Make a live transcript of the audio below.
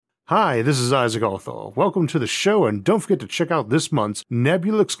Hi, this is Isaac Arthur. Welcome to the show, and don't forget to check out this month's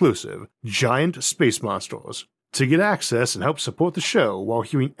Nebula exclusive, Giant Space Monsters. To get access and help support the show while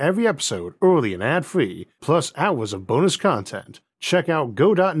hearing every episode early and ad-free, plus hours of bonus content, check out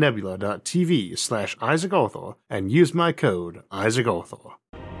go.nebula.tv/IsaacArthur and use my code IsaacArthur.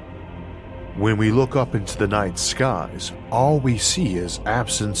 When we look up into the night skies, all we see is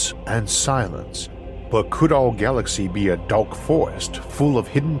absence and silence. But could our galaxy be a dark forest full of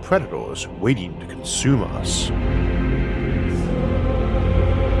hidden predators waiting to consume us?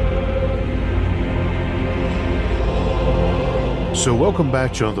 So welcome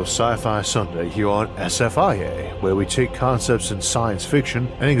back to another Sci-Fi Sunday here on SFIA, where we take concepts in science fiction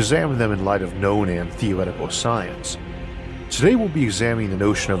and examine them in light of known and theoretical science. Today we'll be examining the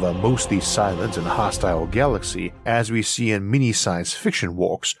notion of a mostly silent and hostile galaxy as we see in many science fiction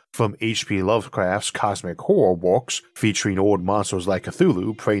works, from H.P. Lovecraft's cosmic horror works featuring old monsters like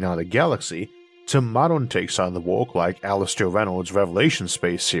Cthulhu preying on the galaxy, to modern takes on the work like Alastair Reynolds' Revelation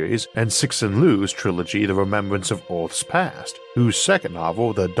Space series and Cixin Liu's trilogy The Remembrance of Earth's Past, whose second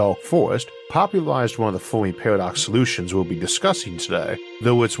novel, The Dark Forest, popularized one of the Fermi Paradox solutions we'll be discussing today,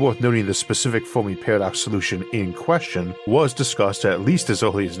 though it's worth noting the specific Fermi Paradox solution in question was discussed at least as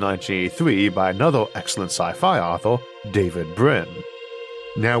early as 1983 by another excellent sci-fi author, David Brin.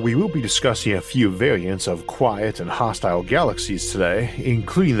 Now, we will be discussing a few variants of quiet and hostile galaxies today,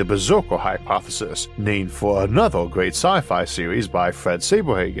 including the Berserker hypothesis, named for another great sci-fi series by Fred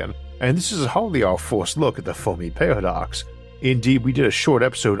Saberhagen, and this is hardly our first look at the Fermi Paradox. Indeed, we did a short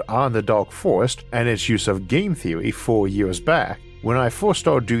episode on the Dark Forest and its use of game theory 4 years back, when I first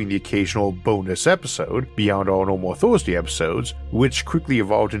started doing the occasional bonus episode beyond our normal Thursday episodes, which quickly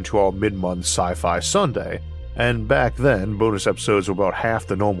evolved into our mid-month Sci-Fi Sunday. And back then, bonus episodes were about half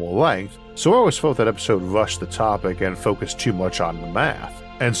the normal length, so I always felt that episode rushed the topic and focused too much on the math,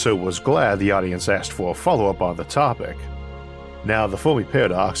 and so was glad the audience asked for a follow-up on the topic. Now, the Fermi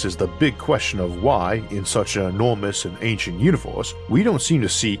Paradox is the big question of why, in such an enormous and ancient universe, we don't seem to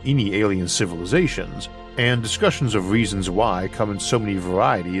see any alien civilizations, and discussions of reasons why come in so many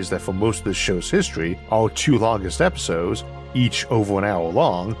varieties that for most of this show's history, our two longest episodes, each over an hour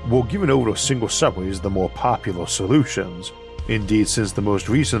long, will give an over to single summaries of the more popular solutions. Indeed, since the most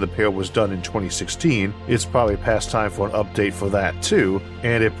recent of the pair was done in 2016, it's probably past time for an update for that too,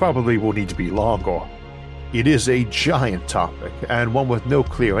 and it probably will need to be longer. It is a giant topic, and one with no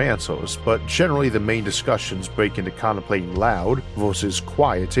clear answers, but generally the main discussions break into contemplating loud versus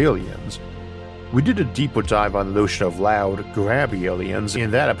quiet aliens. We did a deeper dive on the notion of loud, grabby aliens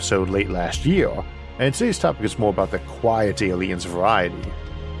in that episode late last year, and today's topic is more about the quiet aliens variety.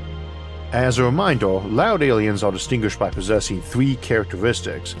 As a reminder, loud aliens are distinguished by possessing three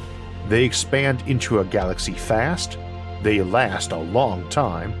characteristics. They expand into a galaxy fast, they last a long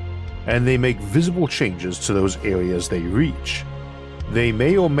time, and they make visible changes to those areas they reach. They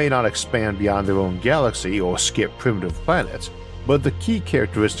may or may not expand beyond their own galaxy or skip primitive planets, but the key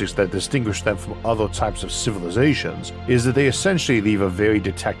characteristics that distinguish them from other types of civilizations is that they essentially leave a very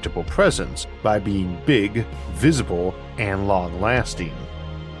detectable presence by being big, visible, and long-lasting.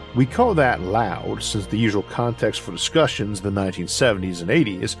 We call that loud since the usual context for discussions in the 1970s and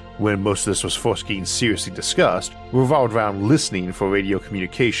 80s, when most of this was first getting seriously discussed, revolved around listening for radio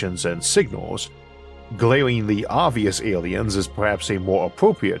communications and signals. Glaringly obvious aliens is perhaps a more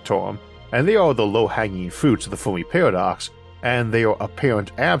appropriate term, and they are the low-hanging fruits of the Fermi Paradox, and their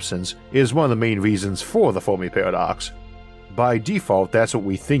apparent absence is one of the main reasons for the Fermi Paradox. By default, that's what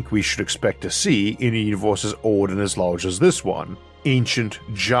we think we should expect to see in a universe as old and as large as this one. Ancient,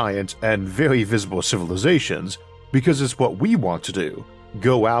 giant, and very visible civilizations, because it's what we want to do.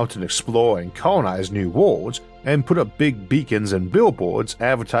 Go out and explore and colonize new worlds, and put up big beacons and billboards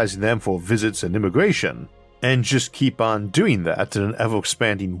advertising them for visits and immigration. And just keep on doing that in an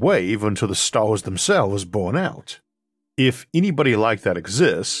ever-expanding wave until the stars themselves burn out. If anybody like that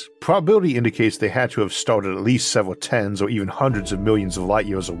exists, probability indicates they had to have started at least several tens or even hundreds of millions of light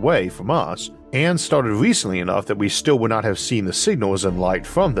years away from us, and started recently enough that we still would not have seen the signals and light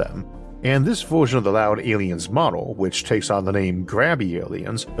from them. And this version of the loud aliens model, which takes on the name grabby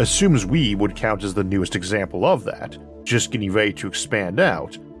aliens, assumes we would count as the newest example of that, just getting ready to expand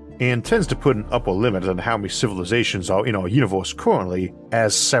out, and tends to put an upper limit on how many civilizations are in our universe currently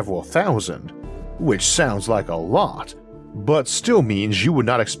as several thousand, which sounds like a lot, but still means you would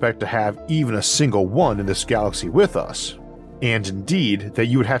not expect to have even a single one in this galaxy with us, and indeed that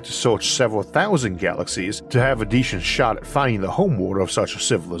you would have to search several thousand galaxies to have a decent shot at finding the homeworld of such a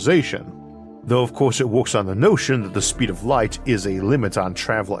civilization. Though of course it works on the notion that the speed of light is a limit on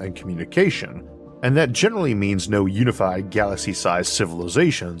travel and communication, and that generally means no unified galaxy-sized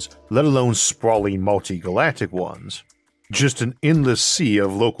civilizations, let alone sprawling multi-galactic ones. Just an endless sea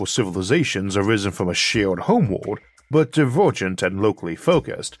of local civilizations arisen from a shared homeworld, but divergent and locally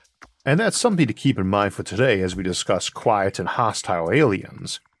focused, and that's something to keep in mind for today as we discuss quiet and hostile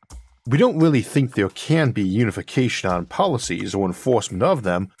aliens. We don't really think there can be unification on policies or enforcement of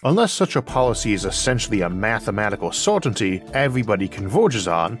them unless such a policy is essentially a mathematical certainty everybody converges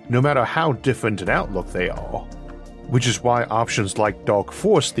on, no matter how different an outlook they are. Which is why options like dark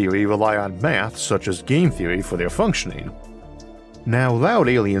force theory rely on math such as game theory for their functioning. Now, loud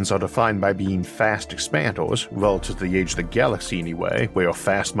aliens are defined by being fast expanders, relative to the age of the galaxy anyway, where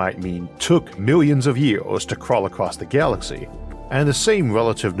fast might mean took millions of years to crawl across the galaxy, and the same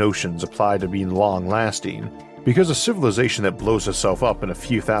relative notions apply to being long-lasting, because a civilization that blows itself up in a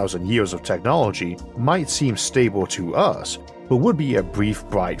few thousand years of technology might seem stable to us, but would be a brief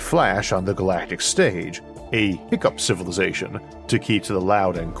bright flash on the galactic stage, a hiccup civilization, to keep to the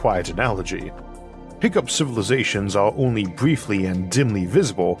loud and quiet analogy. Hiccup civilizations are only briefly and dimly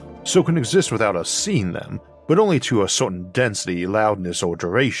visible, so can exist without us seeing them, but only to a certain density, loudness, or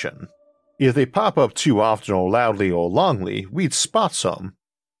duration. If they pop up too often or loudly or longly, we'd spot some.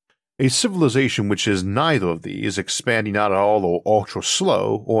 A civilization which is neither of these, expanding not at all or ultra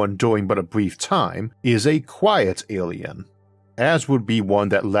slow, or enduring but a brief time, is a quiet alien, as would be one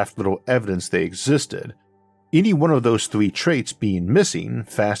that left little evidence they existed. Any one of those three traits being missing,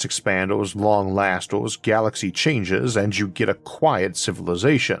 fast expanders, long lasters, galaxy changes, and you get a quiet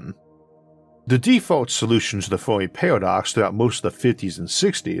civilization. The default solution to the Fermi paradox throughout most of the 50s and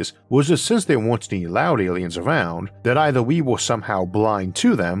 60s was that since there weren't any loud aliens around, that either we were somehow blind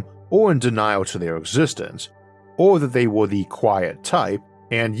to them or in denial to their existence, or that they were the quiet type,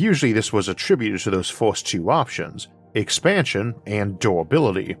 and usually this was attributed to those first two options, expansion and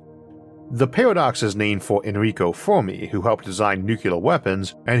durability. The paradox is named for Enrico Fermi, who helped design nuclear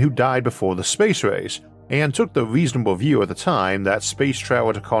weapons and who died before the space race, and took the reasonable view at the time that space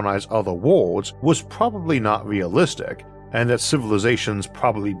travel to colonize other worlds was probably not realistic, and that civilizations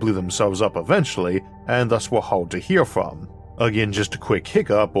probably blew themselves up eventually and thus were hard to hear from. Again, just a quick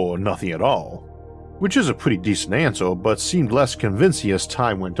hiccup or nothing at all. Which is a pretty decent answer, but seemed less convincing as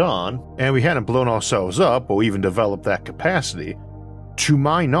time went on, and we hadn't blown ourselves up or even developed that capacity. To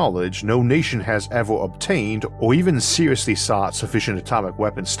my knowledge, no nation has ever obtained or even seriously sought sufficient atomic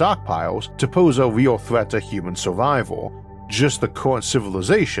weapon stockpiles to pose a real threat to human survival, just the current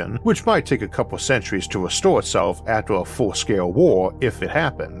civilization, which might take a couple centuries to restore itself after a full-scale war if it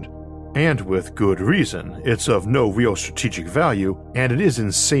happened. And with good reason, it's of no real strategic value, and it is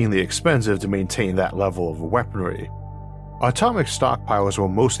insanely expensive to maintain that level of weaponry. Atomic stockpiles were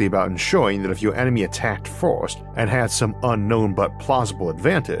mostly about ensuring that if your enemy attacked first and had some unknown but plausible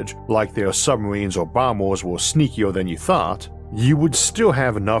advantage, like their submarines or bombers were sneakier than you thought, you would still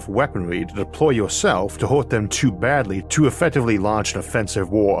have enough weaponry to deploy yourself to hurt them too badly to effectively launch an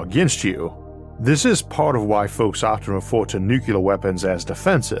offensive war against you. This is part of why folks often refer to nuclear weapons as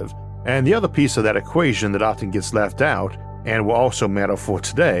defensive, and the other piece of that equation that often gets left out, and will also matter for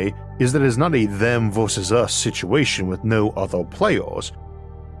today, is that it is not a them versus us situation with no other players.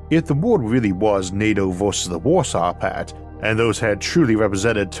 If the world really was NATO versus the Warsaw Pact, and those had truly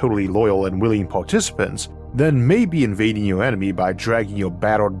represented totally loyal and willing participants, then maybe invading your enemy by dragging your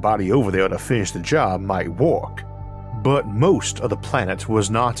battered body over there to finish the job might work. But most of the planet was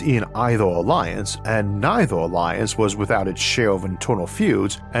not in either alliance, and neither alliance was without its share of internal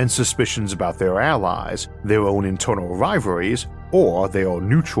feuds and suspicions about their allies, their own internal rivalries, or their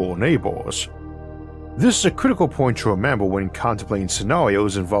neutral neighbors. This is a critical point to remember when contemplating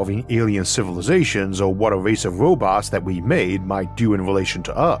scenarios involving alien civilizations or what a race of robots that we made might do in relation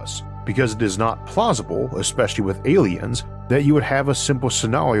to us, because it is not plausible, especially with aliens, that you would have a simple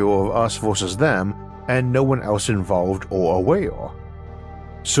scenario of us versus them and no one else involved or aware.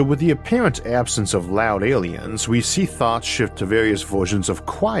 So with the apparent absence of loud aliens, we see thoughts shift to various versions of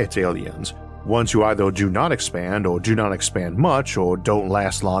quiet aliens, ones who either do not expand or do not expand much or don't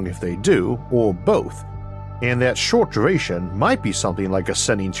last long if they do, or both. And that short duration might be something like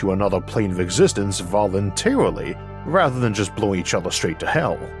ascending to another plane of existence voluntarily, rather than just blowing each other straight to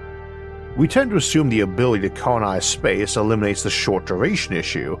hell. We tend to assume the ability to colonize space eliminates the short duration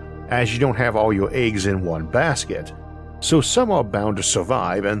issue, as you don't have all your eggs in one basket, so some are bound to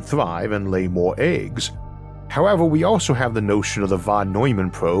survive and thrive and lay more eggs. However, we also have the notion of the von Neumann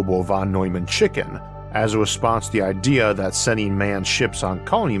probe or von Neumann chicken, as a response to the idea that sending manned ships on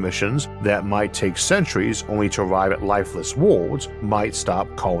colony missions that might take centuries only to arrive at lifeless worlds might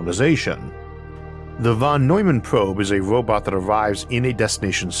stop colonization. The von Neumann probe is a robot that arrives in a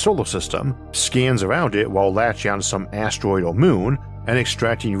destination solar system, scans around it while latching onto some asteroid or moon, and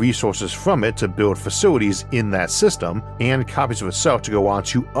extracting resources from it to build facilities in that system and copies of itself to go on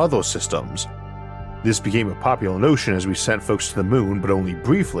to other systems. This became a popular notion as we sent folks to the moon, but only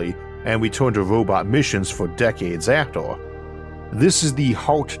briefly, and we turned to robot missions for decades after. This is the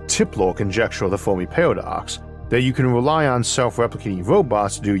Hart-Tipler conjecture of the Fermi paradox, that you can rely on self-replicating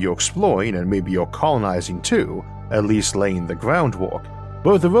robots to do your exploring and maybe your colonizing too, at least laying the groundwork.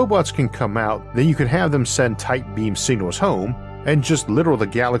 But if the robots can come out, then you can have them send tight beam signals home and just litter the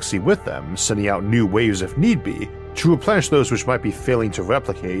galaxy with them, sending out new waves if need be, to replenish those which might be failing to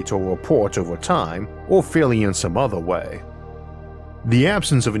replicate or report over time, or failing in some other way. The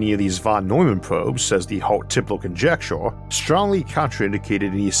absence of any of these von Neumann probes, says the Hart-Tipler conjecture, strongly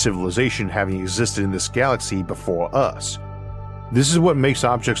contraindicated any civilization having existed in this galaxy before us. This is what makes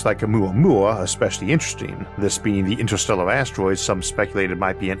objects like Oumuamua especially interesting, this being the interstellar asteroid some speculated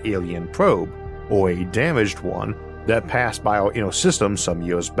might be an alien probe, or a damaged one, that passed by our inner system some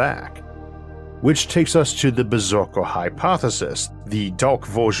years back. Which takes us to the Berserker hypothesis, the dark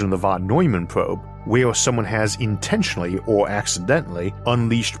version of the von Neumann probe, where someone has intentionally or accidentally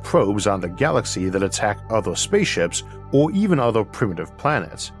unleashed probes on the galaxy that attack other spaceships or even other primitive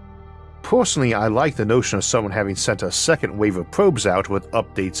planets. Personally, I like the notion of someone having sent a second wave of probes out with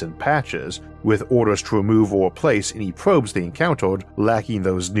updates and patches, with orders to remove or replace any probes they encountered lacking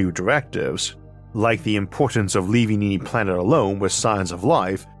those new directives, like the importance of leaving any planet alone with signs of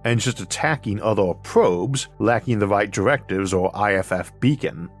life and just attacking other probes lacking the right directives or IFF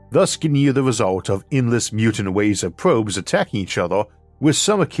beacon, thus getting you the result of endless mutant waves of probes attacking each other, with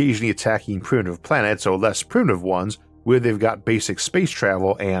some occasionally attacking primitive planets or less primitive ones where they've got basic space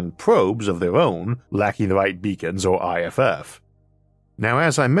travel and probes of their own lacking the right beacons or IFF. Now,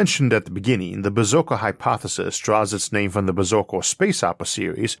 as I mentioned at the beginning, the Berserker hypothesis draws its name from the Berserker space opera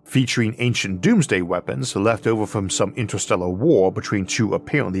series featuring ancient doomsday weapons left over from some interstellar war between two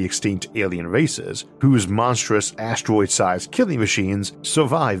apparently extinct alien races, whose monstrous asteroid-sized killing machines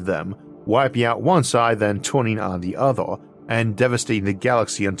survived them, wiping out one side then turning on the other, and devastating the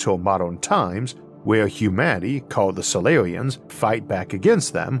galaxy until modern times, where humanity, called the Solarians, fight back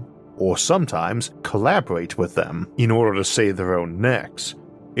against them, or sometimes collaborate with them in order to save their own necks.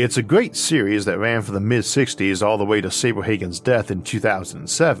 It's a great series that ran from the mid-60s all the way to Saberhagen's death in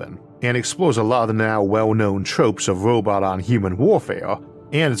 2007, and explores a lot of the now well-known tropes of robot-on-human warfare,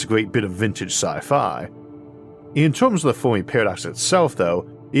 and it's a great bit of vintage sci-fi. In terms of the Fermi paradox itself, though,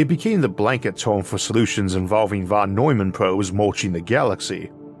 it became the blanket term for solutions involving von Neumann probes mulching the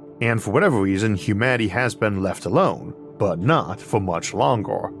galaxy, and for whatever reason humanity has been left alone, but not for much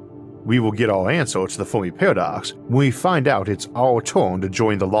longer. We will get our answer to the Fermi paradox when we find out it's our turn to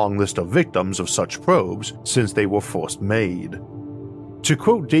join the long list of victims of such probes since they were first made. To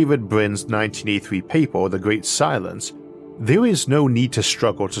quote David Brin's 1983 paper The Great Silence, there is no need to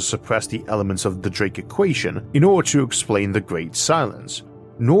struggle to suppress the elements of the Drake equation in order to explain the Great Silence,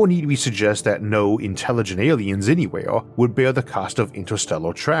 nor need we suggest that no intelligent aliens anywhere would bear the cost of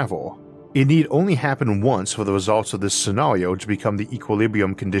interstellar travel. It need only happen once for the results of this scenario to become the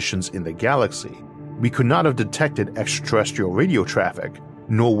equilibrium conditions in the galaxy. We could not have detected extraterrestrial radio traffic,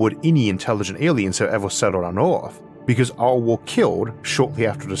 nor would any intelligent aliens have ever settled on Earth, because all were killed shortly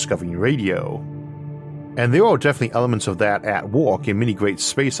after discovering radio. And there are definitely elements of that at work in many great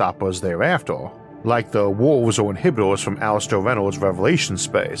space operas thereafter, like the wolves or inhibitors from Alastair Reynolds' Revelation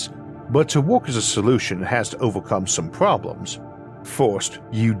Space, but to work as a solution it has to overcome some problems. First,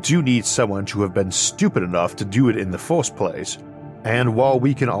 you do need someone to have been stupid enough to do it in the first place, and while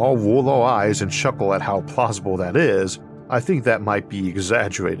we can all roll our eyes and chuckle at how plausible that is, I think that might be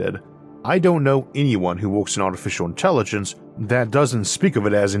exaggerated. I don't know anyone who works in artificial intelligence that doesn't speak of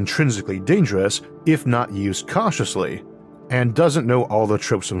it as intrinsically dangerous if not used cautiously, and doesn't know all the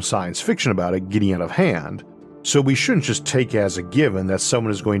tropes from science fiction about it getting out of hand. So we shouldn't just take as a given that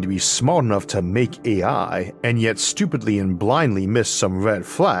someone is going to be smart enough to make AI and yet stupidly and blindly miss some red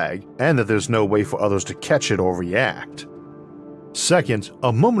flag, and that there's no way for others to catch it or react. Second,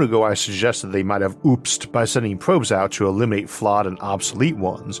 a moment ago I suggested they might have oopsed by sending probes out to eliminate flawed and obsolete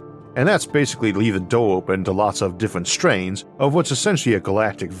ones, and that's basically to leave the door open to lots of different strains of what's essentially a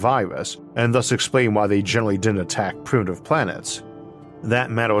galactic virus, and thus explain why they generally didn't attack primitive planets. That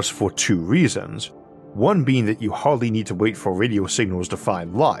matters for two reasons. One being that you hardly need to wait for radio signals to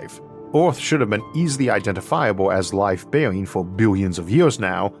find life. Earth should have been easily identifiable as life-bearing for billions of years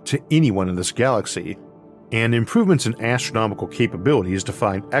now to anyone in this galaxy, and improvements in astronomical capabilities to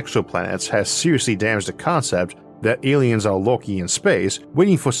find exoplanets has seriously damaged the concept that aliens are lurking in space,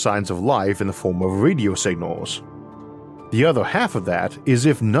 waiting for signs of life in the form of radio signals. The other half of that is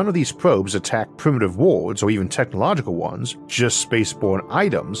if none of these probes attack primitive worlds or even technological ones, just spaceborne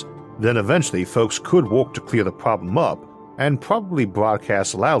items, then eventually folks could work to clear the problem up and probably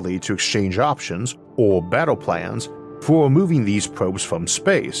broadcast loudly to exchange options or battle plans for removing these probes from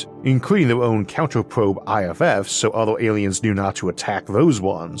space, including their own counter-probe IFFs so other aliens knew not to attack those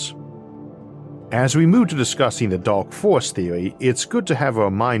ones. As we move to discussing the Dark Force theory, it's good to have a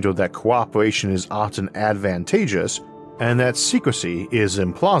reminder that cooperation is often advantageous and that secrecy is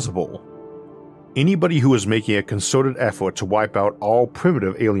implausible. Anybody who was making a concerted effort to wipe out all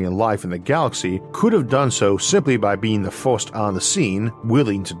primitive alien life in the galaxy could have done so simply by being the first on the scene,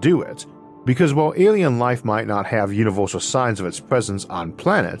 willing to do it. Because while alien life might not have universal signs of its presence on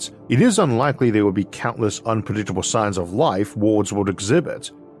planets, it is unlikely there would be countless unpredictable signs of life worlds would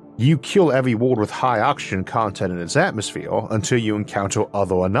exhibit. You kill every world with high oxygen content in its atmosphere until you encounter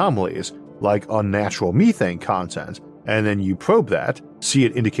other anomalies, like unnatural methane content, and then you probe that, see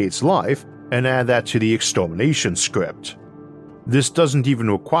it indicates life, and add that to the extermination script. This doesn't even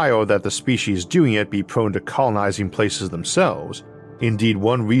require that the species doing it be prone to colonizing places themselves. Indeed,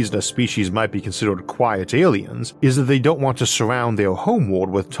 one reason a species might be considered quiet aliens is that they don't want to surround their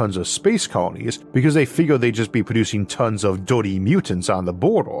homeworld with tons of space colonies because they figure they'd just be producing tons of dirty mutants on the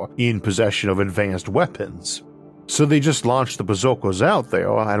border in possession of advanced weapons. So they just launch the berserkers out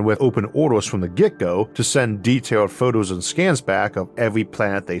there and with open orders from the get-go to send detailed photos and scans back of every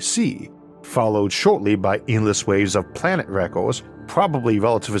planet they see, followed shortly by endless waves of planet records, probably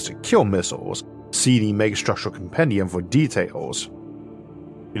relativistic kill missiles. See the Megastructural Compendium for details.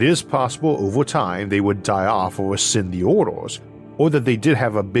 It is possible over time they would die off or rescind the orders, or that they did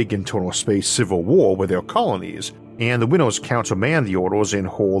have a big internal space civil war with their colonies, and the winners countermand the orders in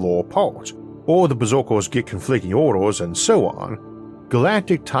whole or part, or the berserkers get conflicting orders and so on.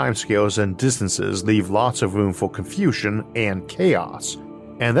 Galactic timescales and distances leave lots of room for confusion and chaos,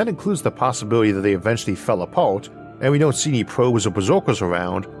 and that includes the possibility that they eventually fell apart and we don't see any probes or berserkers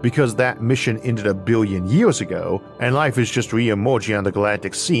around because that mission ended 1 billion years ago and life is just re-emerging on the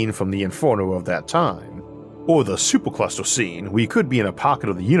galactic scene from the inferno of that time. Or the supercluster scene, we could be in a pocket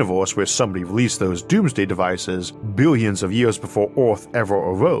of the universe where somebody released those doomsday devices billions of years before Earth ever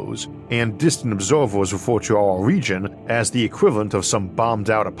arose, and distant observers refer to our region as the equivalent of some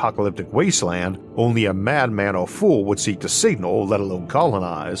bombed-out apocalyptic wasteland only a madman or fool would seek to signal, let alone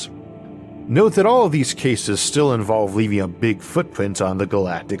colonize. Note that all of these cases still involve leaving a big footprint on the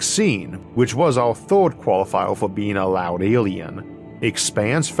galactic scene, which was our third qualifier for being a loud alien.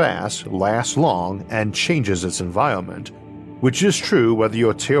 Expands fast, lasts long, and changes its environment, which is true whether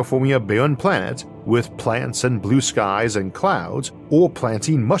you're terraforming a barren planet with plants and blue skies and clouds, or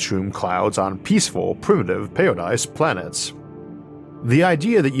planting mushroom clouds on peaceful, primitive paradise planets. The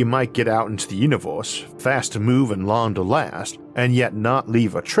idea that you might get out into the universe, fast to move and long to last, and yet not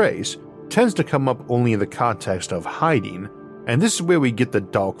leave a trace, tends to come up only in the context of hiding, and this is where we get the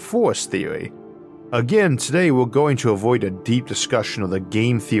Dark Force theory. Again, today we're going to avoid a deep discussion of the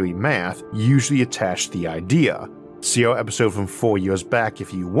game theory math usually attached to the idea. See our episode from 4 years back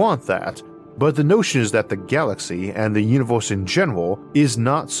if you want that, but the notion is that the galaxy and the universe in general is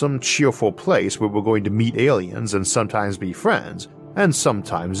not some cheerful place where we're going to meet aliens and sometimes be friends, and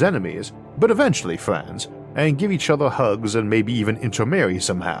sometimes enemies, but eventually friends, and give each other hugs and maybe even intermarry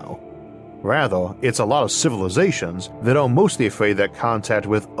somehow. Rather, it's a lot of civilizations that are mostly afraid that contact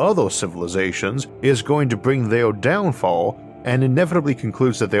with other civilizations is going to bring their downfall and inevitably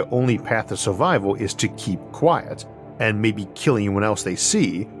concludes that their only path to survival is to keep quiet and maybe kill anyone else they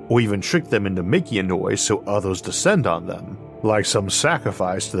see or even trick them into making a noise so others descend on them, like some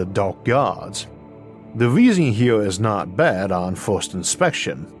sacrifice to the dark gods. The reasoning here is not bad on first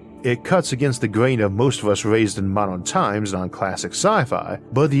inspection. It cuts against the grain of most of us raised in modern times and on classic sci-fi,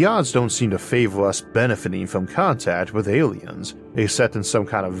 but the odds don't seem to favor us benefiting from contact with aliens, except in some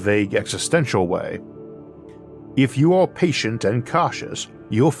kind of vague existential way. If you are patient and cautious,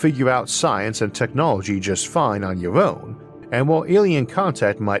 you'll figure out science and technology just fine on your own, and while alien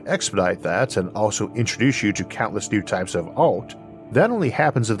contact might expedite that and also introduce you to countless new types of art, that only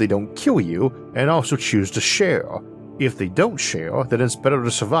happens if they don't kill you and also choose to share. If they don't share, then it's better to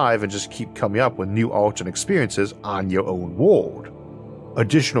survive and just keep coming up with new art and experiences on your own world.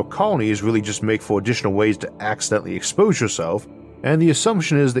 Additional colonies really just make for additional ways to accidentally expose yourself, and the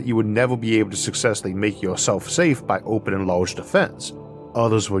assumption is that you would never be able to successfully make yourself safe by open and large defense.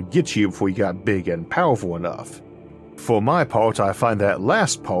 Others would get you before you got big and powerful enough. For my part, I find that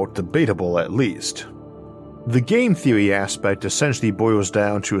last part debatable at least. The game theory aspect essentially boils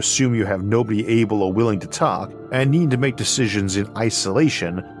down to assume you have nobody able or willing to talk and need to make decisions in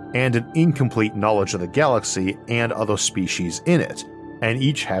isolation and an incomplete knowledge of the galaxy and other species in it, and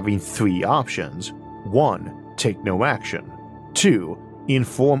each having 3 options. 1. Take no action. 2.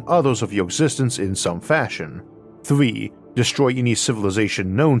 Inform others of your existence in some fashion. 3. Destroy any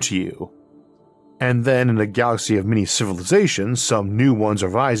civilization known to you. And then in a galaxy of many civilizations, some new ones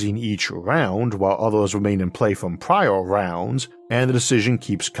arising each round while others remain in play from prior rounds, and the decision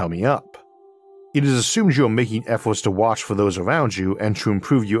keeps coming up. It is assumed you are making efforts to watch for those around you and to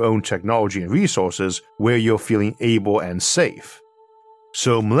improve your own technology and resources where you're feeling able and safe.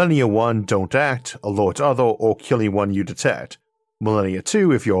 So Millennia 1, don't act, alert other, or kill anyone you detect. Millennia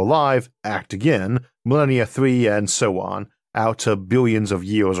 2, if you're alive, act again. Millennia 3, and so on, out to billions of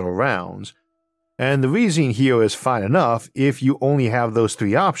years or rounds. And the reasoning here is fine enough if you only have those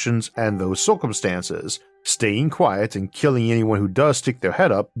 3 options and those circumstances. Staying quiet and killing anyone who does stick their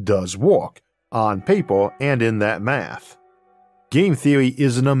head up does work, on paper and in that math. Game theory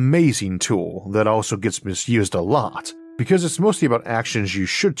is an amazing tool that also gets misused a lot, because it's mostly about actions you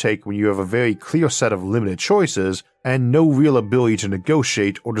should take when you have a very clear set of limited choices and no real ability to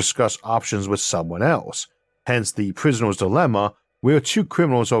negotiate or discuss options with someone else, hence the prisoner's dilemma, where 2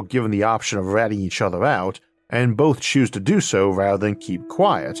 criminals are given the option of ratting each other out, and both choose to do so rather than keep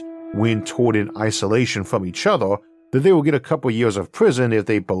quiet, when told in isolation from each other that they will get a couple years of prison if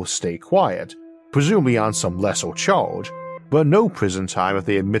they both stay quiet, presumably on some lesser charge, but no prison time if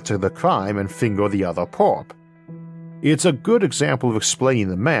they admit to the crime and finger the other perp. It's a good example of explaining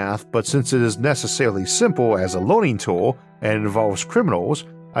the math, but since it is necessarily simple as a learning tool and involves criminals,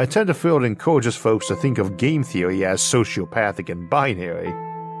 I tend to feel it encourages folks to think of game theory as sociopathic and binary.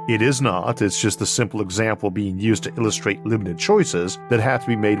 It is not, it's just a simple example being used to illustrate limited choices that have to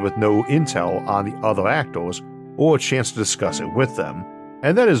be made with no intel on the other actors or a chance to discuss it with them,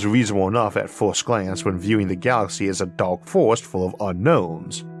 and that is reasonable enough at first glance when viewing the galaxy as a dark forest full of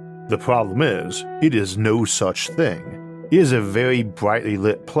unknowns. The problem is, it is no such thing. It is a very brightly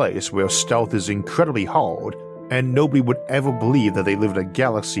lit place where stealth is incredibly hard, and nobody would ever believe that they lived in a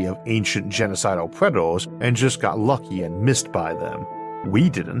galaxy of ancient genocidal predators and just got lucky and missed by them. We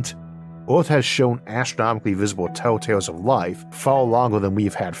didn't. Earth has shown astronomically visible telltales of life far longer than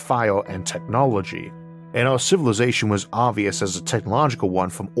we've had fire and technology, and our civilization was obvious as a technological one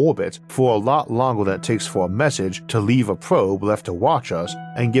from orbit for a lot longer than it takes for a message to leave a probe left to watch us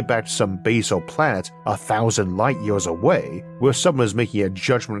and get back to some base or planet 1,000 light years away, where someone is making a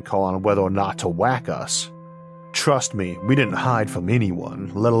judgment call on whether or not to whack us. Trust me, we didn't hide from anyone,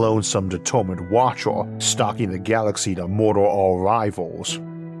 let alone some determined watcher stalking the galaxy to murder our rivals.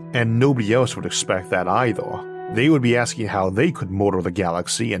 And nobody else would expect that either. They would be asking how they could murder the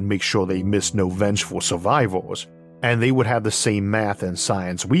galaxy and make sure they missed no vengeful survivors, and they would have the same math and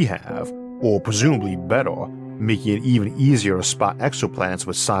science we have, or presumably better, making it even easier to spot exoplanets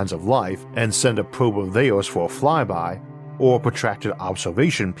with signs of life and send a probe of theirs for a flyby, or a protracted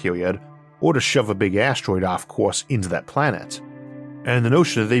observation period, or to shove a big asteroid off course into that planet. And the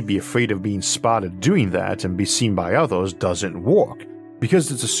notion that they'd be afraid of being spotted doing that and be seen by others doesn't work,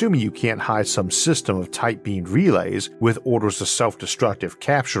 because it's assuming you can't hide some system of tight-beamed relays with orders to self-destruct if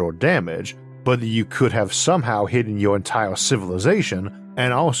captured or damaged, but that you could have somehow hidden your entire civilization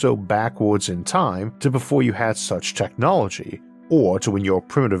and also backwards in time to before you had such technology, or to when your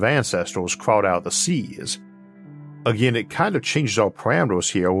primitive ancestors crawled out of the seas. Again, it kind of changes our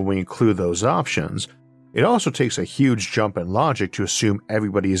parameters here when we include those options. It also takes a huge jump in logic to assume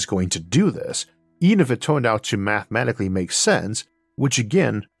everybody is going to do this, even if it turned out to mathematically make sense, which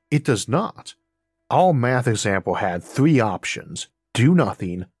again, it does not. Our math example had 3 options: do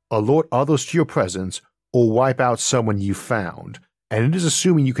nothing, alert others to your presence, or wipe out someone you found, and it is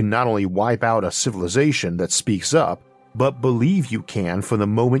assuming you can not only wipe out a civilization that speaks up, but believe you can from the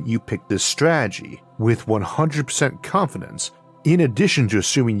moment you pick this strategy, with 100% confidence, in addition to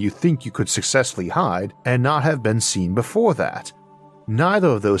assuming you think you could successfully hide and not have been seen before that. Neither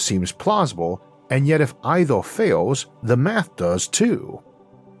of those seems plausible, and yet if either fails, the math does too.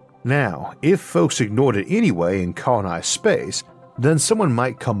 Now, if folks ignored it anyway and colonized space, then someone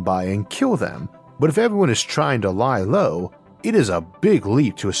might come by and kill them, but if everyone is trying to lie low, it is a big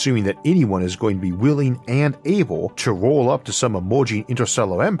leap to assuming that anyone is going to be willing and able to roll up to some emerging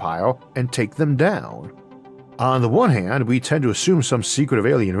interstellar empire and take them down. On the one hand, we tend to assume some secretive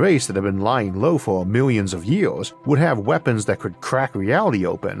alien race that have been lying low for millions of years would have weapons that could crack reality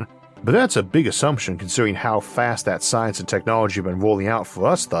open, but that's a big assumption considering how fast that science and technology have been rolling out for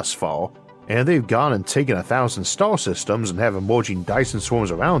us thus far, and they've gone and taken 1,000 star systems and have emerging Dyson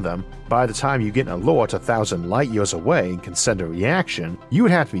swarms around them, by the time you get an alert 1,000 light years away and can send a reaction, you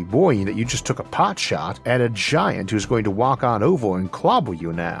would have to be worrying that you just took a pot shot at a giant who's going to walk on over and clobber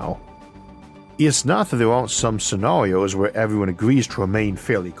you now. It's not that there aren't some scenarios where everyone agrees to remain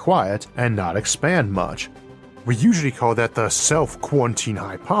fairly quiet and not expand much. We usually call that the self-quarantine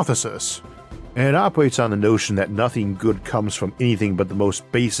hypothesis, and it operates on the notion that nothing good comes from anything but the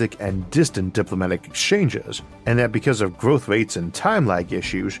most basic and distant diplomatic exchanges, and that because of growth rates and time lag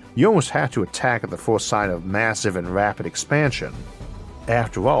issues, you almost have to attack at the first sign of massive and rapid expansion.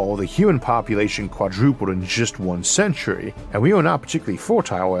 After all, the human population quadrupled in just 1 century, and we are not particularly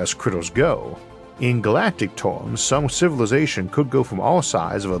fertile as critters go. In galactic terms, some civilization could go from our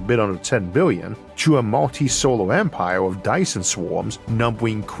size of a bit under 10 billion to a multi-solar empire of Dyson swarms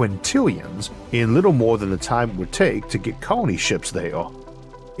numbering quintillions in little more than the time it would take to get colony ships there.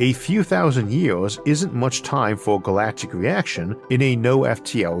 A few thousand years isn't much time for a galactic reaction in a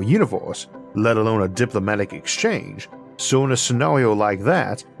no-FTL universe, let alone a diplomatic exchange. So in a scenario like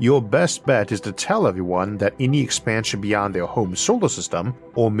that, your best bet is to tell everyone that any expansion beyond their home solar system,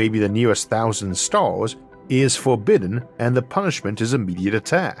 or maybe the nearest 1,000 stars, is forbidden and the punishment is immediate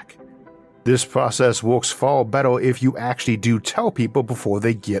attack. This process works far better if you actually do tell people before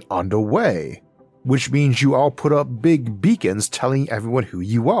they get underway, which means you all put up big beacons telling everyone who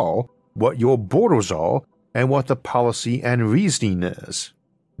you are, what your borders are, and what the policy and reasoning is.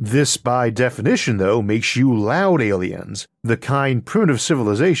 This by definition though makes you loud aliens, the kind primitive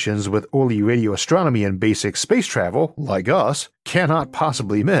civilizations with early radio astronomy and basic space travel, like us, cannot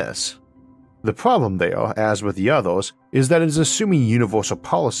possibly miss. The problem there, as with the others, is that it is assuming universal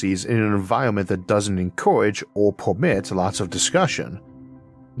policies in an environment that doesn't encourage or permit lots of discussion.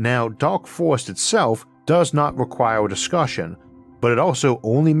 Now, Dark Forest itself does not require discussion, but it also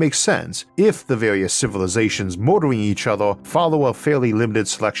only makes sense if the various civilizations murdering each other follow a fairly limited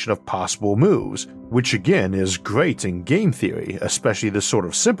selection of possible moves, which again is great in game theory, especially this sort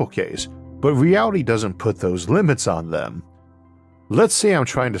of simple case, but reality doesn't put those limits on them. Let's say I'm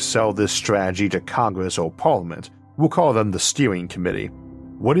trying to sell this strategy to Congress or Parliament, we'll call them the steering committee.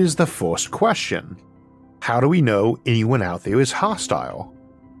 What is the first question? How do we know anyone out there is hostile?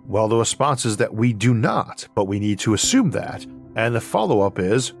 Well, the response is that we do not, but we need to assume that. And the follow-up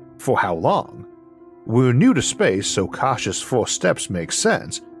is, for how long? We're new to space, so cautious first steps make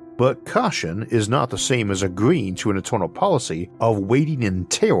sense, but caution is not the same as agreeing to an eternal policy of waiting in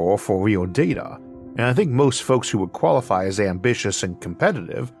terror for real data, and I think most folks who would qualify as ambitious and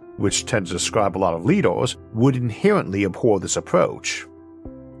competitive, which tends to describe a lot of leaders, would inherently abhor this approach.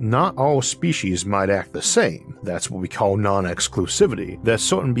 Not all species might act the same, that's what we call non-exclusivity, that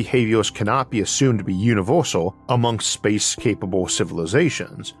certain behaviors cannot be assumed to be universal amongst space-capable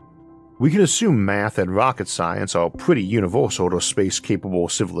civilizations. We can assume math and rocket science are pretty universal to space-capable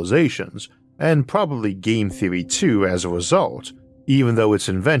civilizations, and probably game theory too as a result, even though its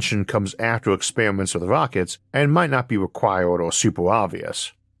invention comes after experiments with rockets and might not be required or super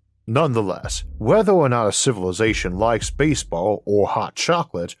obvious. Nonetheless, whether or not a civilization likes baseball or hot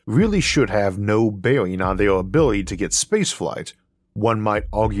chocolate really should have no bearing on their ability to get spaceflight. One might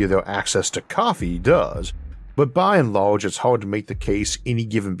argue their access to coffee does, but by and large it's hard to make the case any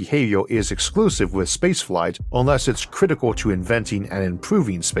given behavior is exclusive with spaceflight unless it's critical to inventing and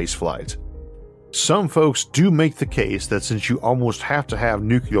improving spaceflight. Some folks do make the case that since you almost have to have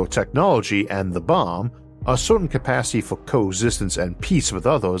nuclear technology and the bomb, a certain capacity for coexistence and peace with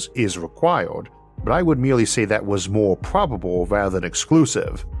others is required, but I would merely say that was more probable rather than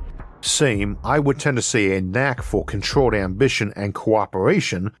exclusive. Same, I would tend to say a knack for controlled ambition and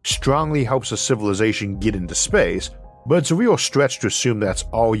cooperation strongly helps a civilization get into space, but it's a real stretch to assume that's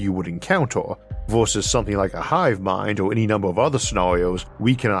all you would encounter, versus something like a hive mind or any number of other scenarios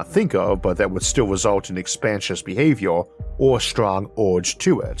we cannot think of but that would still result in expansionist behavior or a strong urge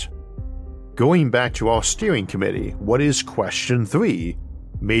to it. Going back to our steering committee, what is question 3?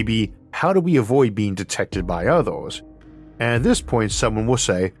 Maybe, how do we avoid being detected by others? And at this point someone will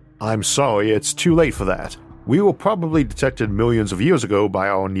say, I'm sorry, it's too late for that. We were probably detected millions of years ago by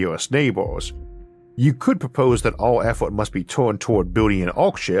our nearest neighbors. You could propose that all effort must be turned toward building an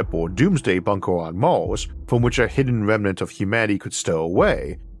Ark ship or doomsday bunker on Mars, from which a hidden remnant of humanity could stow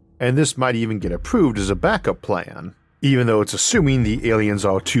away, and this might even get approved as a backup plan. Even though it's assuming the aliens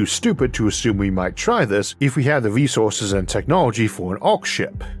are too stupid to assume we might try this if we had the resources and technology for an Ark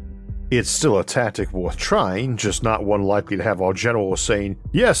ship. It's still a tactic worth trying, just not one likely to have our generals saying,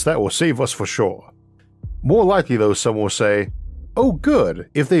 yes, that will save us for sure. More likely though, someone will say, oh good,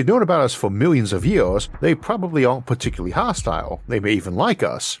 if they've known about us for millions of years, they probably aren't particularly hostile, they may even like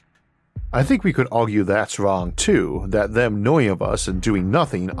us. I think we could argue that's wrong too, that them knowing of us and doing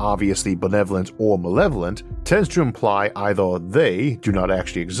nothing obviously benevolent or malevolent tends to imply either they do not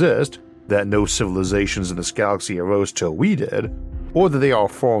actually exist, that no civilizations in this galaxy arose till we did, or that they are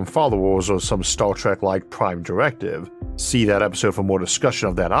foreign followers of some Star Trek-like prime directive. See that episode for more discussion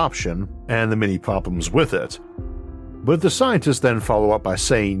of that option and the many problems with it. But if the scientists then follow up by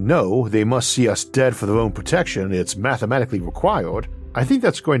saying no, they must see us dead for their own protection, it's mathematically required, I think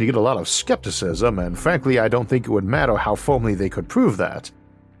that's going to get a lot of skepticism, and frankly I don't think it would matter how firmly they could prove that.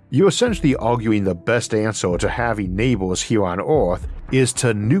 You're essentially arguing the best answer to having neighbors here on Earth is to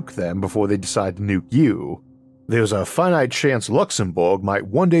nuke them before they decide to nuke you. There's a finite chance Luxembourg might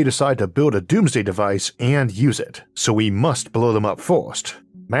one day decide to build a doomsday device and use it, so we must blow them up first.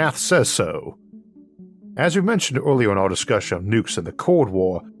 Math says so. As we mentioned earlier in our discussion of nukes in the Cold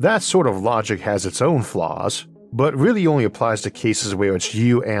War, that sort of logic has its own flaws, but really only applies to cases where it's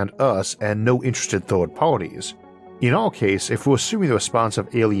you and us and no interested third parties. In our case, if we're assuming the response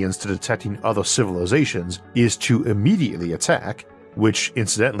of aliens to detecting other civilizations is to immediately attack, which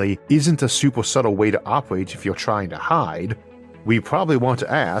incidentally isn't a super subtle way to operate if you're trying to hide, we probably want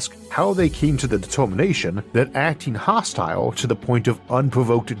to ask how they came to the determination that acting hostile to the point of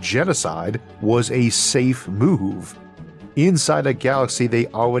unprovoked genocide was a safe move. Inside a galaxy they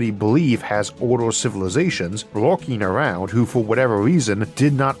already believe has order civilizations lurking around who for whatever reason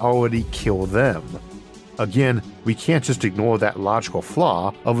did not already kill them. Again, we can't just ignore that logical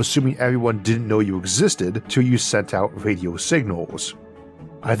flaw of assuming everyone didn't know you existed till you sent out radio signals.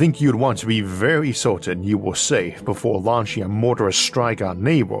 I think you'd want to be very certain you were safe before launching a murderous strike on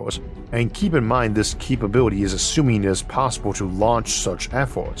neighbors, and keep in mind this capability is assuming it is possible to launch such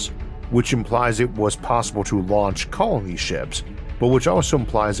efforts, which implies it was possible to launch colony ships, but which also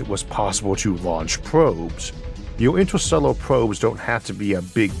implies it was possible to launch probes. Your interstellar probes don't have to be a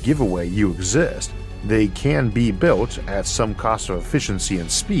big giveaway you exist. They can be built at some cost of efficiency and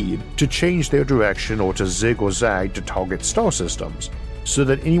speed to change their direction or to zig or zag to target star systems, so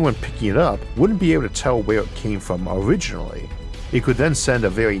that anyone picking it up wouldn't be able to tell where it came from originally. It could then send a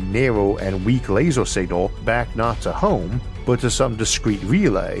very narrow and weak laser signal back not to home, but to some discrete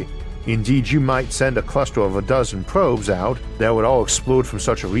relay. Indeed, you might send a cluster of a dozen probes out that would all explode from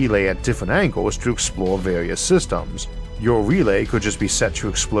such a relay at different angles to explore various systems. Your relay could just be set to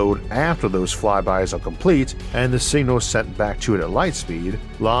explode after those flybys are complete and the signal sent back to it at light speed,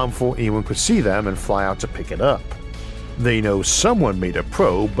 long before anyone could see them and fly out to pick it up. They know someone made a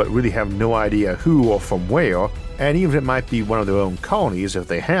probe but really have no idea who or from where, and even if it might be one of their own colonies if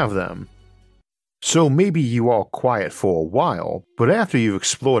they have them. So maybe you are quiet for a while, but after you've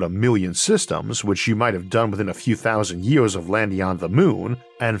explored 1 million systems, which you might have done within a few thousand years of landing on the moon,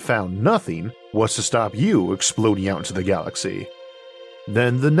 and found nothing, what's to stop you exploding out into the galaxy?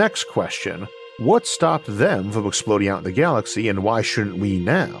 Then the next question, what stopped them from exploding out in the galaxy and why shouldn't we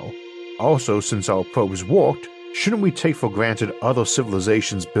now? Also, since our probes worked, shouldn't we take for granted other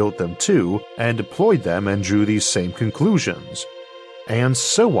civilizations built them too and deployed them and drew these same conclusions? And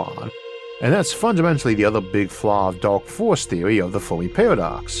so on. And that's fundamentally the other big flaw of dark force theory of the Fermi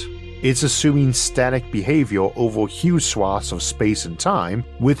paradox. It's assuming static behavior over huge swaths of space and time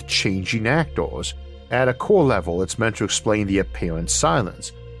with changing actors. At a core level, it's meant to explain the apparent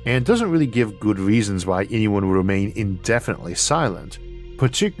silence, and doesn't really give good reasons why anyone would remain indefinitely silent,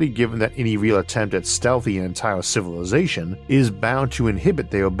 particularly given that any real attempt at stealthing an entire civilization is bound to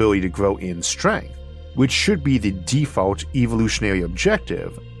inhibit their ability to grow in strength, which should be the default evolutionary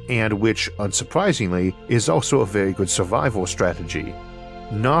objective, and which, unsurprisingly, is also a very good survival strategy.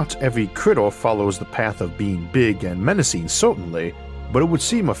 Not every critter follows the path of being big and menacing, certainly, but it would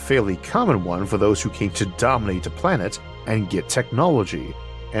seem a fairly common one for those who came to dominate a planet and get technology,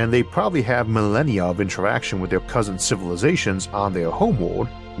 and they probably have millennia of interaction with their cousin civilizations on their homeworld,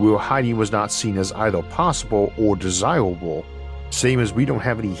 where hiding was not seen as either possible or desirable, same as we don't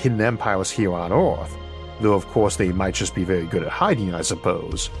have any hidden empires here on Earth. Though of course they might just be very good at hiding, I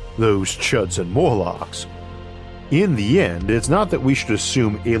suppose, those Chuds and Morlocks. In the end, it's not that we should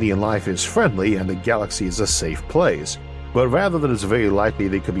assume alien life is friendly and the galaxy is a safe place, but rather that it's very likely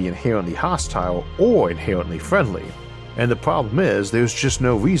they could be inherently hostile or inherently friendly, and the problem is there's just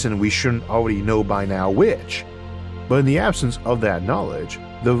no reason we shouldn't already know by now which. But in the absence of that knowledge,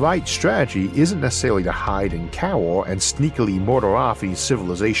 the right strategy isn't necessarily to hide and cower and sneakily murder off any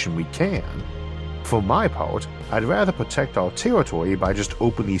civilization we can. For my part, I'd rather protect our territory by just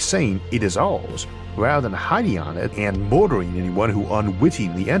openly saying it is ours, rather than hiding on it and murdering anyone who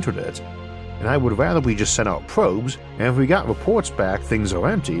unwittingly entered it. And I would rather we just send out probes, and if we got reports back things are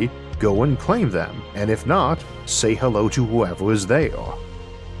empty, go and claim them, and if not, say hello to whoever is there.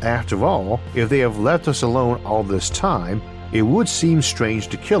 After all, if they have left us alone all this time, it would seem strange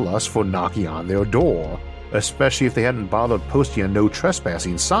to kill us for knocking on their door, especially if they hadn't bothered posting a no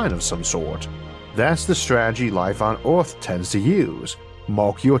trespassing sign of some sort. That's the strategy life on Earth tends to use.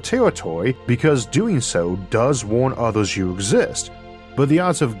 Mark your territory, because doing so does warn others you exist, but the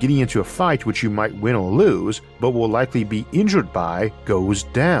odds of getting into a fight which you might win or lose, but will likely be injured by, goes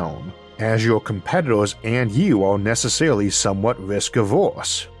down, as your competitors and you are necessarily somewhat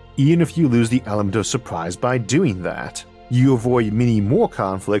risk-averse. Even if you lose the element of surprise by doing that, you avoid many more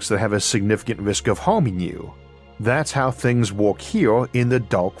conflicts that have a significant risk of harming you. That's how things work here in the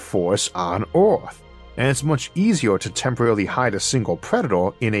Dark Forest on Earth, and it's much easier to temporarily hide a single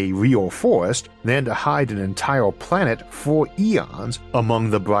predator in a real forest than to hide an entire planet for eons among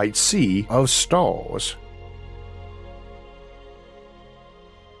the bright sea of stars.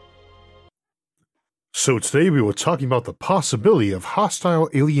 So today we were talking about the possibility of hostile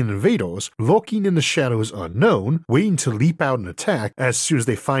alien invaders lurking in the shadows unknown, waiting to leap out and attack as soon as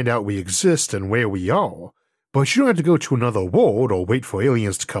they find out we exist and where we are. But you don't have to go to another world or wait for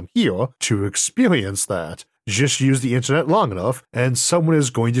aliens to come here to experience that. Just use the internet long enough and someone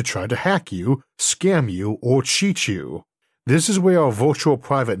is going to try to hack you, scam you, or cheat you. This is where our virtual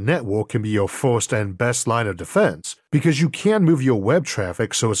private network can be your first and best line of defense, because you can move your web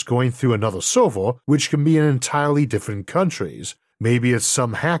traffic so it's going through another server, which can be in entirely different countries. Maybe it's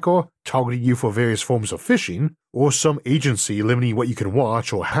some hacker targeting you for various forms of phishing, or some agency limiting what you can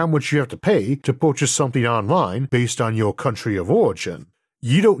watch or how much you have to pay to purchase something online based on your country of origin.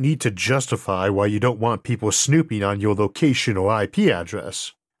 You don't need to justify why you don't want people snooping on your location or IP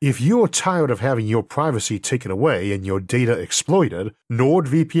address. If you're tired of having your privacy taken away and your data exploited,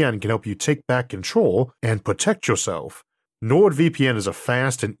 NordVPN can help you take back control and protect yourself. NordVPN is a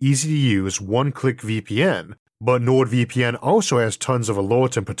fast and easy-to-use one-click VPN, but NordVPN also has tons of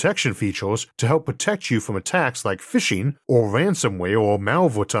alert and protection features to help protect you from attacks like phishing or ransomware or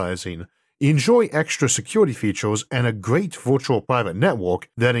malvertising. Enjoy extra security features and a great virtual private network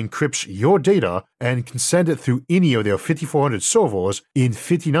that encrypts your data and can send it through any of their 5,400 servers in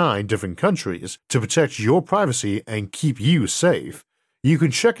 59 different countries to protect your privacy and keep you safe. You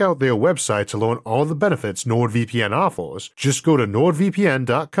can check out their website to learn all the benefits NordVPN offers. Just go to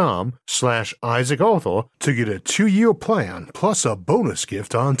nordvpn.com/IsaacArthur to get a 2-year plan plus a bonus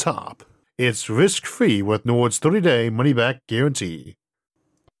gift on top. It's risk-free with Nord's 30-day money-back guarantee.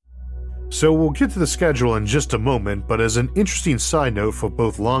 So we'll get to the schedule in just a moment, but as an interesting side note for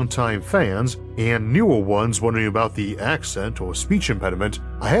both longtime fans and newer ones wondering about the accent or speech impediment,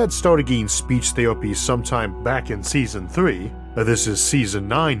 I had started getting speech therapy sometime back in Season 3, this is Season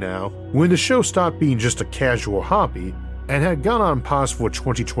 9 now, when the show stopped being just a casual hobby and had gone on pause for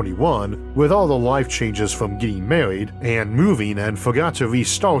 2021 with all the life changes from getting married and moving, and forgot to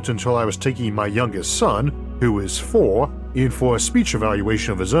restart until I was taking my youngest son, who is 4, in for a speech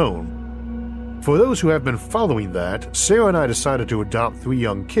evaluation of his own. For those who have been following that, Sarah and I decided to adopt 3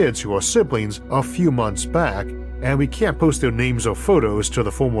 young kids who are siblings a few months back, and we can't post their names or photos till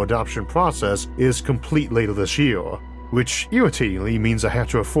the formal adoption process is complete later this year, which irritatingly means I have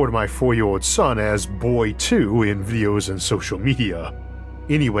to refer to my 4-year-old son as Boy 2 in videos and social media.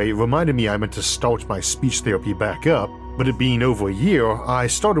 Anyway, it reminded me I meant to start my speech therapy back up, but it being over a year, I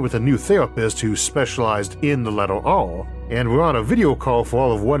started with a new therapist who specialized in the letter R, and we're on a video call for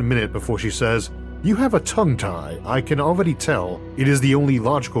all of 1 minute before she says, "You have a tongue tie, I can already tell. It is the only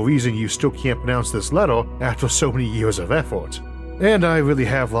logical reason you still can't pronounce this letter after so many years of effort." And I really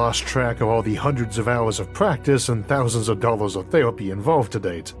have lost track of all the hundreds of hours of practice and thousands of dollars of therapy involved to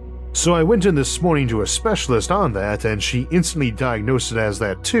date. So I went in this morning to a specialist on that, and she instantly diagnosed it as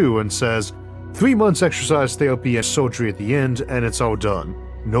that too and says, 3 months exercise therapy and surgery at the end, and it's all done.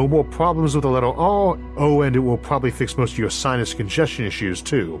 No more problems with the letter R. Oh, and it will probably fix most of your sinus congestion issues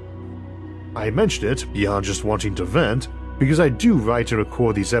too. I mentioned it, beyond just wanting to vent, because I do write and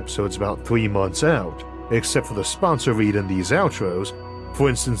record these episodes about 3 months out, except for the sponsor read in these outros. For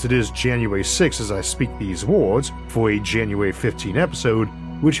instance, it is January 6 as I speak these words for a January 15 episode,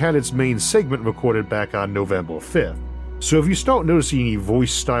 which had its main segment recorded back on November 5th. So if you start noticing any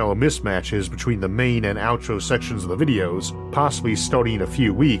voice style mismatches between the main and outro sections of the videos, possibly starting in a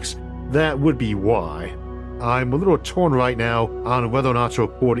few weeks, that would be why. I'm a little torn right now on whether or not to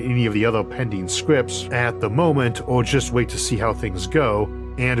record any of the other pending scripts at the moment or just wait to see how things go,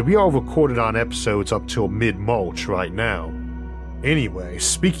 and we are recorded on episodes up till mid-March right now. Anyway,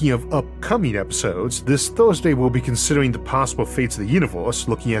 speaking of upcoming episodes, this Thursday we'll be considering the possible fates of the universe,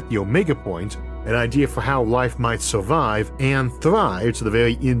 looking at the Omega Point, an idea for how life might survive and thrive to the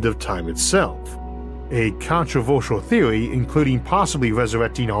very end of time itself. a controversial theory including possibly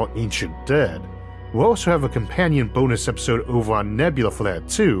resurrecting our ancient dead. We'll also have a companion bonus episode over on Nebula for that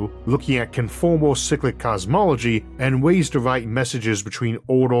too, looking at conformal cyclic cosmology and ways to write messages between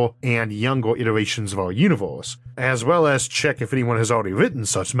older and younger iterations of our universe, as well as check if anyone has already written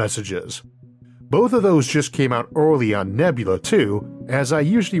such messages. Both of those just came out early on Nebula too, as I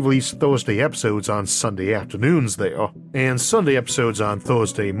usually release Thursday episodes on Sunday afternoons there, and Sunday episodes on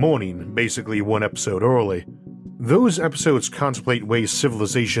Thursday morning, basically one episode early. Those episodes contemplate ways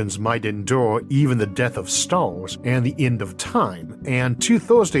civilizations might endure even the death of stars and the end of time, and 2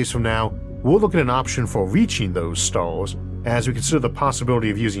 Thursdays from now, we'll look at an option for reaching those stars, as we consider the possibility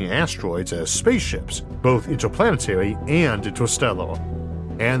of using asteroids as spaceships, both interplanetary and interstellar.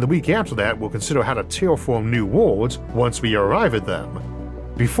 And the week after that, we'll consider how to terraform new worlds once we arrive at them.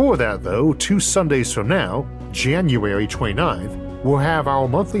 Before that though, 2 Sundays from now, January 29th, we'll have our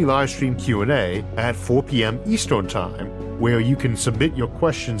monthly livestream Q&A at 4 p.m. Eastern Time, where you can submit your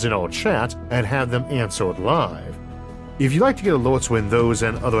questions in our chat and have them answered live. If you'd like to get alerts when those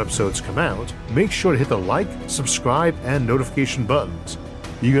and other episodes come out, make sure to hit the like, subscribe, and notification buttons.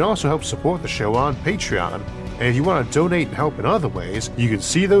 You can also help support the show on Patreon, and if you want to donate and help in other ways, you can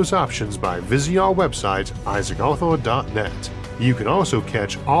see those options by visiting our website, isaacarthur.net. You can also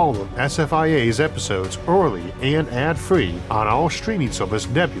catch all of SFIA's episodes early and ad-free on our streaming service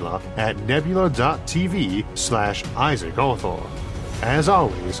Nebula at nebula.tv/IsaacArthur. As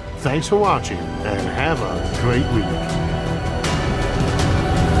always, thanks for watching and have a great week.